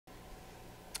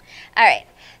All right,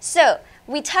 so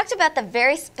we talked about the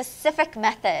very specific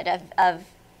method of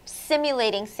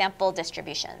simulating sample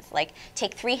distributions, like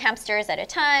take 3 hamsters at a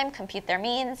time, compute their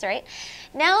means, right?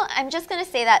 Now I'm just going to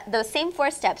say that those same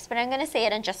 4 steps, but I'm going to say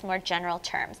it in just more general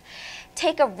terms.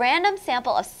 Take a random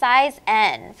sample of size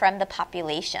n from the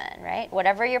population, right?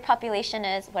 Whatever your population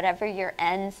is, whatever your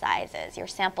n size is, your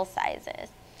sample size is.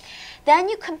 Then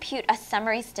you compute a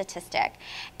summary statistic,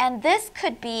 and this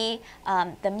could be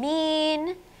the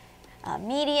mean,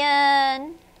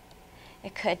 median,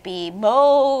 it could be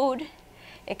mode,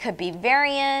 it could be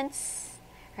variance,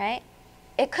 right?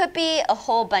 It could be a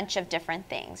whole bunch of different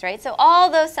things, right? So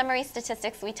all those summary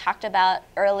statistics we talked about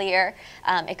earlier,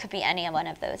 it could be any one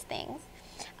of those things.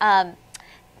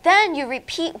 Then you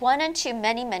repeat 1 and 2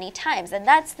 many, many times, and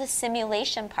that's the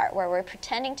simulation part where we're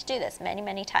pretending to do this many,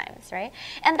 many times, right?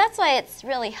 And that's why it's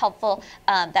really helpful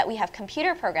that we have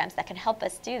computer programs that can help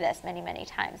us do this many, many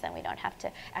times, and we don't have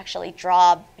to actually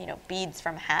draw, beads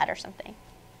from a hat or something.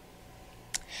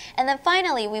 And then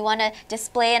finally, we want to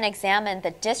display and examine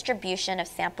the distribution of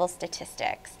sample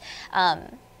statistics.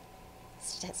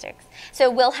 So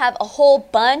we'll have a whole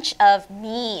bunch of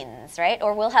means, right?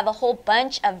 Or we'll have a whole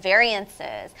bunch of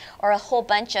variances, or a whole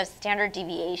bunch of standard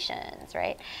deviations,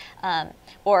 right?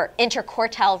 Or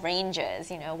interquartile ranges,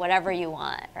 whatever you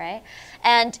want, right?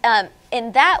 And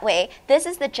in that way, this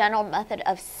is the general method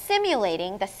of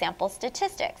simulating the sample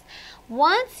statistics.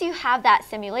 Once you have that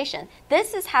simulation,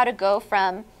 this is how to go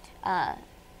from,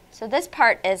 so this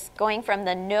part is going from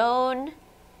the known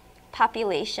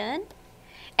population,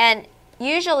 and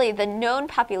usually the known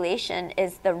population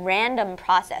is the random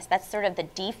process. That's sort of the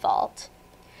default,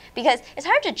 because it's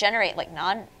hard to generate like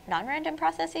non-random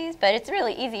processes, but it's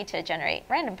really easy to generate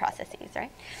random processes,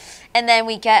 right? And then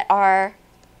we get our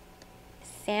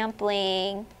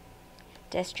sampling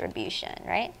distribution,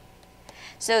 right?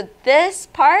 So this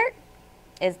part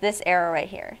is this arrow right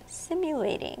here,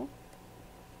 simulating.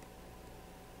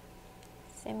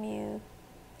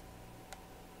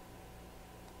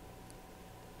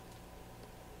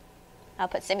 I'll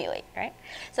put simulate, right?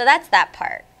 So that's that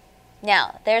part.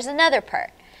 Now, there's another part.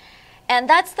 And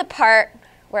that's the part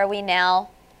where we now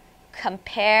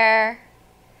compare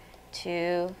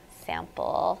to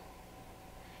sample,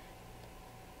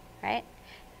 right?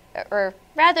 Or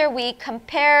rather, we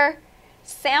compare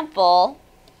sample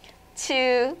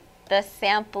to the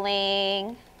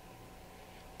sampling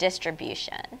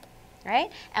distribution, right?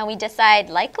 And we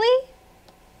decide likely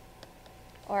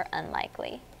or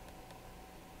unlikely.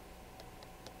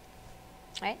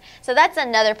 Right? So that's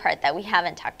another part that we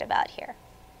haven't talked about here.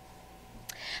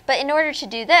 But in order to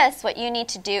do this, what you need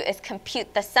to do is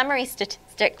compute the summary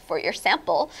statistic for your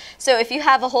sample. So if you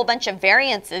have a whole bunch of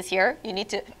variances here, you need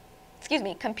to,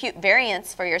 compute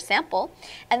variance for your sample,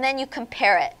 and then you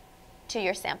compare it to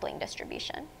your sampling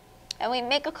distribution. And we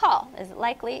make a call. Is it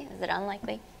likely? Is it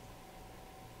unlikely?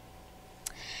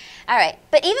 All right,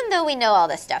 but even though we know all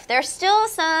this stuff, there are still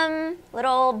some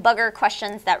little bugger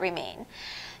questions that remain.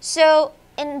 So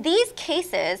in these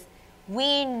cases,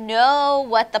 we know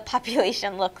what the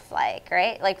population looks like,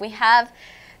 right? Like we have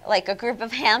like a group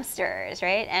of hamsters,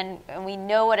 right? And we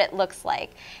know what it looks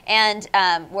like. And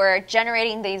we're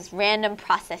generating these random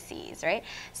processes, right?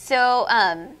 So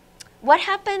what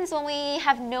happens when we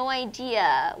have no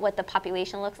idea what the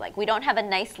population looks like? We don't have a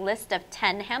nice list of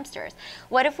 10 hamsters.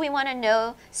 What if we want to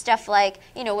know stuff like,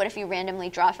 what if you randomly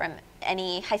draw from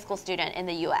any high school student in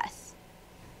the US?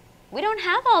 We don't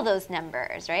have all those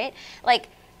numbers, right? Like,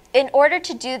 in order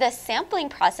to do the sampling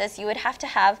process, you would have to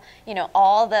have,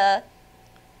 all the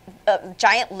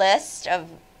giant list of,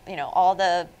 all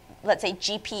the, let's say,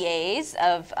 GPAs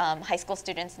of high school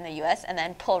students in the U.S. and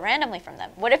then pull randomly from them.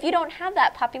 What if you don't have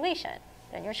that population?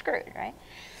 Then you're screwed, right?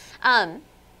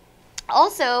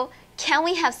 Also, can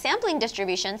we have sampling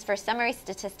distributions for summary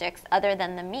statistics other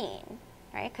than the mean,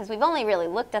 right? Because we've only really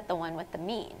looked at the one with the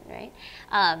mean, right?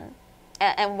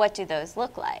 And what do those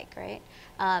look like, right?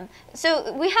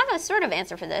 So we have a sort of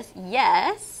answer for this,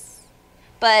 yes,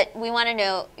 but we want to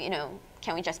know,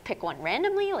 can we just pick one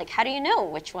randomly? Like, how do you know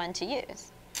which one to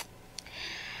use?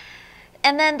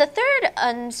 And then the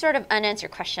third sort of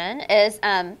unanswered question is,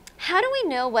 how do we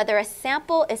know whether a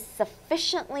sample is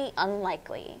sufficiently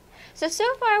unlikely? So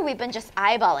far we've been just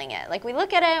eyeballing it. Like we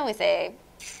look at it and we say,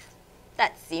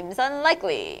 that seems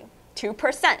unlikely.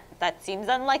 2%, that seems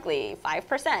unlikely.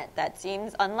 5%, that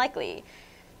seems unlikely.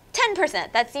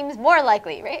 10%, that seems more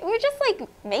likely, right? We're just like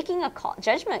making a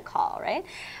judgment call, right?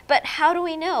 But how do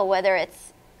we know whether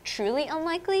it's truly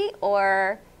unlikely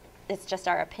or it's just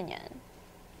our opinion?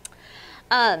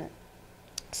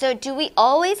 So do we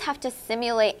always have to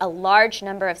simulate a large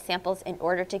number of samples in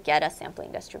order to get a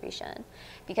sampling distribution?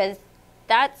 Because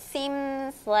that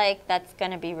seems like that's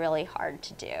going to be really hard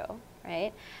to do,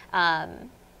 right?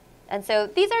 And so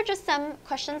these are just some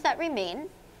questions that remain,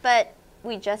 but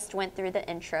we just went through the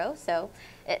intro, so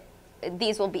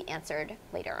these will be answered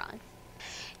later on.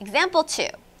 Example 2,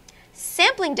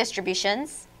 sampling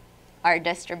distributions are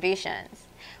distributions.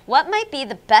 What might be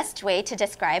the best way to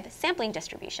describe sampling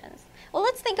distributions? Well,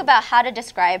 let's think about how to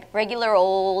describe regular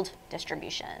old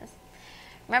distributions.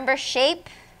 Remember shape,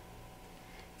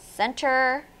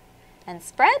 center, and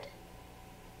spread?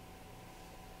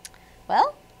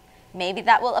 Well, maybe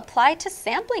that will apply to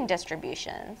sampling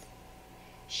distributions.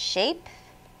 Shape,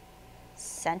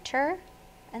 center,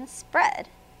 and spread.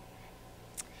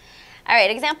 All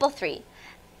right, example 3.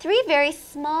 3 very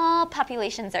small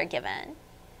populations are given,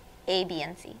 A, B,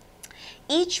 and C,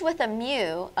 each with a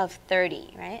mu of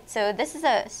 30, right? So this is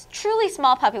a truly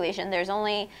small population. There's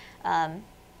only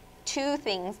 2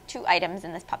 items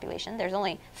in this population. There's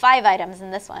only 5 items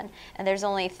in this one, and there's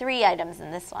only 3 items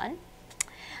in this one.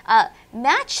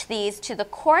 Match these to the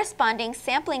corresponding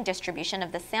sampling distribution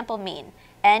of the sample mean,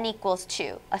 n equals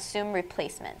 2. Assume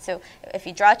replacement. So if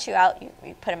you draw 2 out, you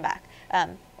put them back,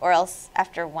 or else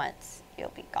after once, you'll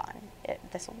be gone.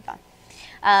 This will be gone.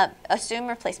 Assume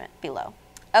replacement below.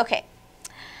 Okay,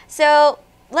 so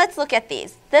let's look at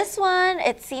these. This one,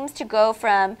 it seems to go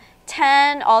from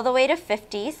 10 all the way to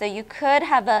 50, so you could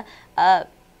have a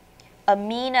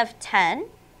mean of 10.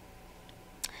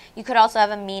 You could also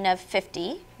have a mean of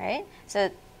 50, right?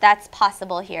 So that's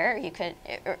possible here. You could,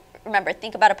 remember,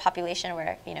 think about a population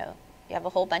where, you have a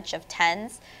whole bunch of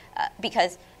 10s,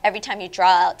 because every time you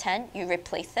draw out 10, you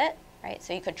replace it, right?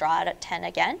 So you could draw out a 10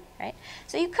 again, right?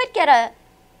 So you could get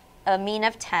a mean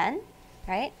of 10,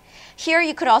 right? Here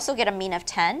you could also get a mean of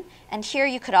 10, and here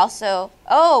you could also,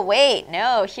 oh wait,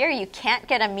 no, here you can't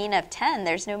get a mean of 10.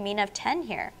 There's no mean of 10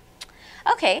 here.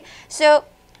 Okay, so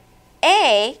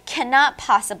A cannot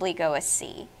possibly go with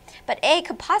C, but A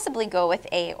could possibly go with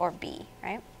A or B,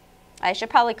 right? I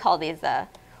should probably call these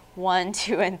 1,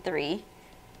 2, and 3,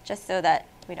 just so that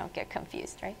we don't get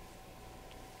confused, right?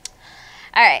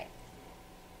 All right.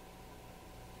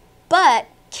 But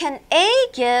can A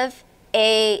give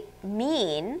a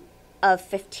mean of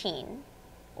 15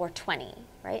 or 20,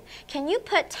 right? Can you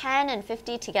put 10 and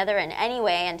 50 together in any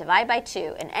way and divide by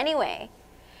 2 in any way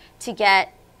to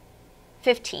get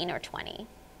 15 or 20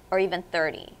 or even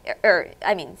 30, or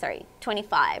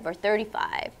 25 or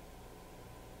 35?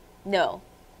 No,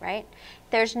 right?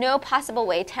 There's no possible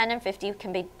way 10 and 50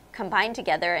 can be combined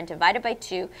together and divided by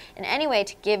 2 in any way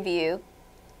to give you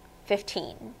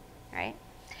 15, right?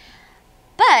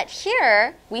 But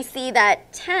here we see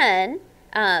that 10,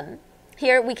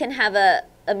 here we can have a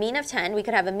mean of 10, we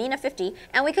could have a mean of 50,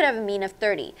 and we could have a mean of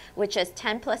 30, which is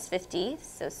 10 plus 50,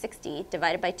 so 60,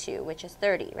 divided by 2, which is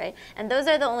 30, right? And those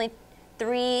are the only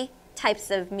 3 types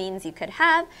of means you could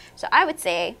have. So I would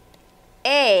say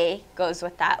A goes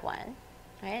with that one,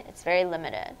 right? It's very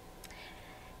limited.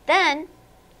 Then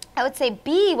I would say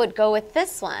B would go with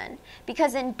this one,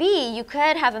 because in B you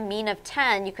could have a mean of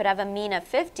 10, you could have a mean of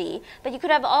 50, but you could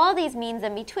have all these means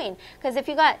in between, because if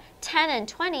you got 10 and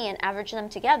 20 and average them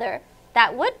together,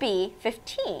 that would be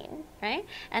 15, right?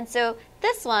 And so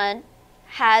this one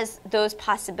has those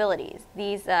possibilities,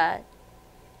 these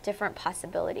different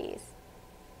possibilities,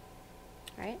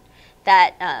 right?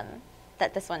 That,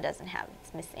 that this one doesn't have,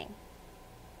 it's missing,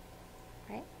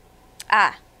 right?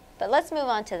 But let's move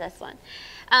on to this one.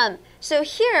 So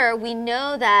here we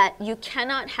know that you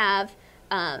cannot have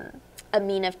a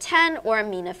mean of 10 or a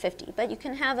mean of 50, but you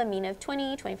can have a mean of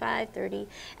 20, 25, 30.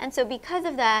 And so because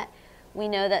of that, we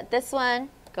know that this one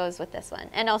goes with this one.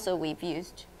 And also we've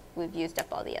used up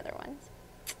all the other ones.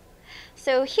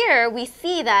 So here we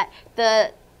see that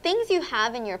the things you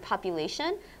have in your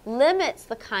population limits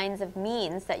the kinds of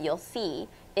means that you'll see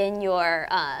in your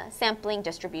sampling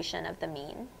distribution of the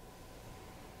mean.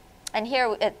 And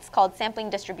here it's called sampling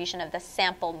distribution of the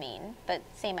sample mean, but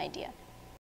same idea.